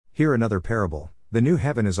Here another parable. The new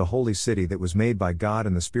heaven is a holy city that was made by God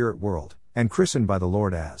in the spirit world, and christened by the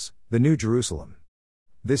Lord as the New Jerusalem.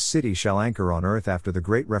 This city shall anchor on earth after the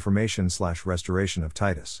great reformation/restoration of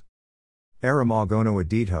Titus. Aramagono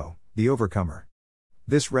Adidho, the overcomer.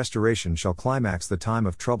 This restoration shall climax the time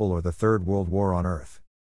of trouble or the Third World War on earth.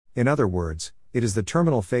 In other words, it is the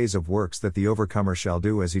terminal phase of works that the overcomer shall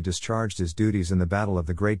do as he discharged his duties in the battle of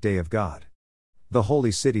the great day of God. The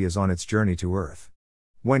holy city is on its journey to earth.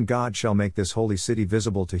 When God shall make this holy city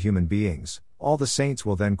visible to human beings, all the saints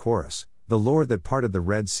will then chorus, "The Lord that parted the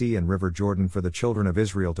Red Sea and River Jordan for the children of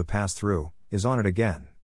Israel to pass through, is on it again."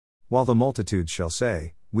 While the multitudes shall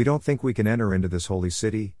say, "We don't think we can enter into this holy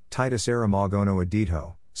city." Titus Aramagono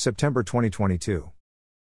Adidho, September 2022.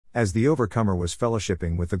 As the overcomer was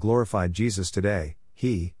fellowshipping with the glorified Jesus today,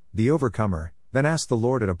 he, the overcomer, then asked the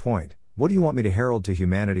Lord at a point, "What do you want me to herald to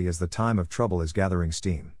humanity as the time of trouble is gathering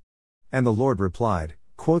steam?" And the Lord replied,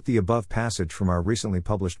 "Quote the above passage from our recently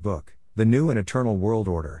published book, The New and Eternal World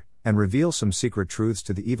Order, and reveal some secret truths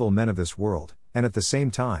to the evil men of this world, and at the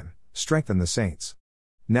same time, strengthen the saints."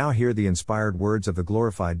 Now hear the inspired words of the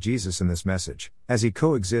glorified Jesus in this message, as he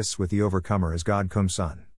coexists with the overcomer as God cum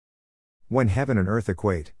Son. When heaven and earth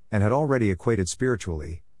equate, and had already equated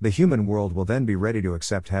spiritually, the human world will then be ready to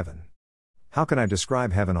accept heaven. How can I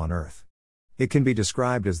describe heaven on earth? It can be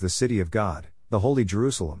described as the city of God, the holy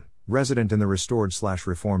Jerusalem, resident in the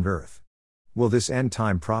restored/reformed earth. Will this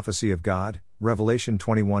end-time prophecy of God, Revelation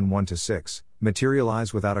 21 1-6,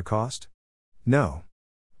 materialize without a cost? No.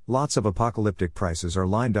 Lots of apocalyptic prices are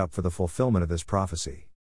lined up for the fulfillment of this prophecy.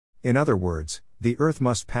 In other words, the earth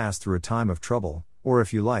must pass through a time of trouble, or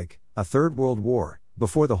if you like, a third world war,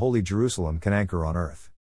 before the holy Jerusalem can anchor on earth.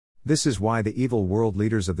 This is why the evil world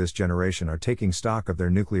leaders of this generation are taking stock of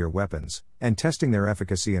their nuclear weapons, and testing their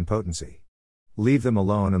efficacy and potency. Leave them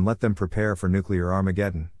alone and let them prepare for nuclear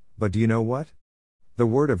Armageddon, but do you know what? The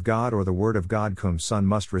Word of God or the Word of God cum Son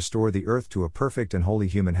must restore the earth to a perfect and holy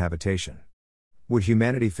human habitation. Would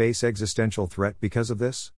humanity face existential threat because of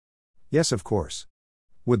this? Yes, of course.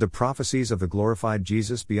 Would the prophecies of the glorified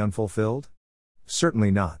Jesus be unfulfilled?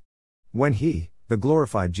 Certainly not. When he, the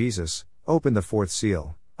glorified Jesus, opened the fourth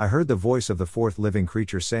seal, I heard the voice of the fourth living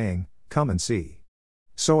creature saying, "Come and see."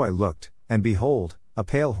 So I looked, and behold, a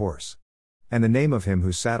pale horse. And the name of him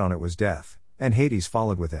who sat on it was Death, and Hades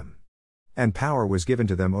followed with him. And power was given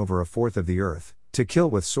to them over a fourth of the earth, to kill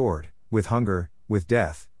with sword, with hunger, with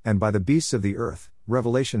death, and by the beasts of the earth.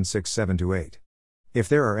 Revelation 6 7-8. If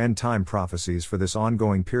there are end-time prophecies for this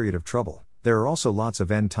ongoing period of trouble, there are also lots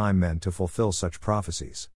of end-time men to fulfill such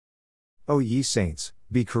prophecies. O ye saints,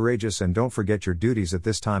 be courageous and don't forget your duties at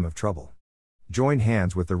this time of trouble. Join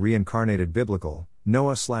hands with the reincarnated biblical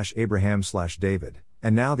Noah/Abraham/David,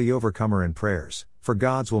 and now the overcomer in prayers, for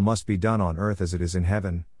God's will must be done on earth as it is in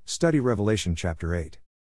heaven. Study Revelation chapter 8.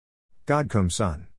 God cum Son.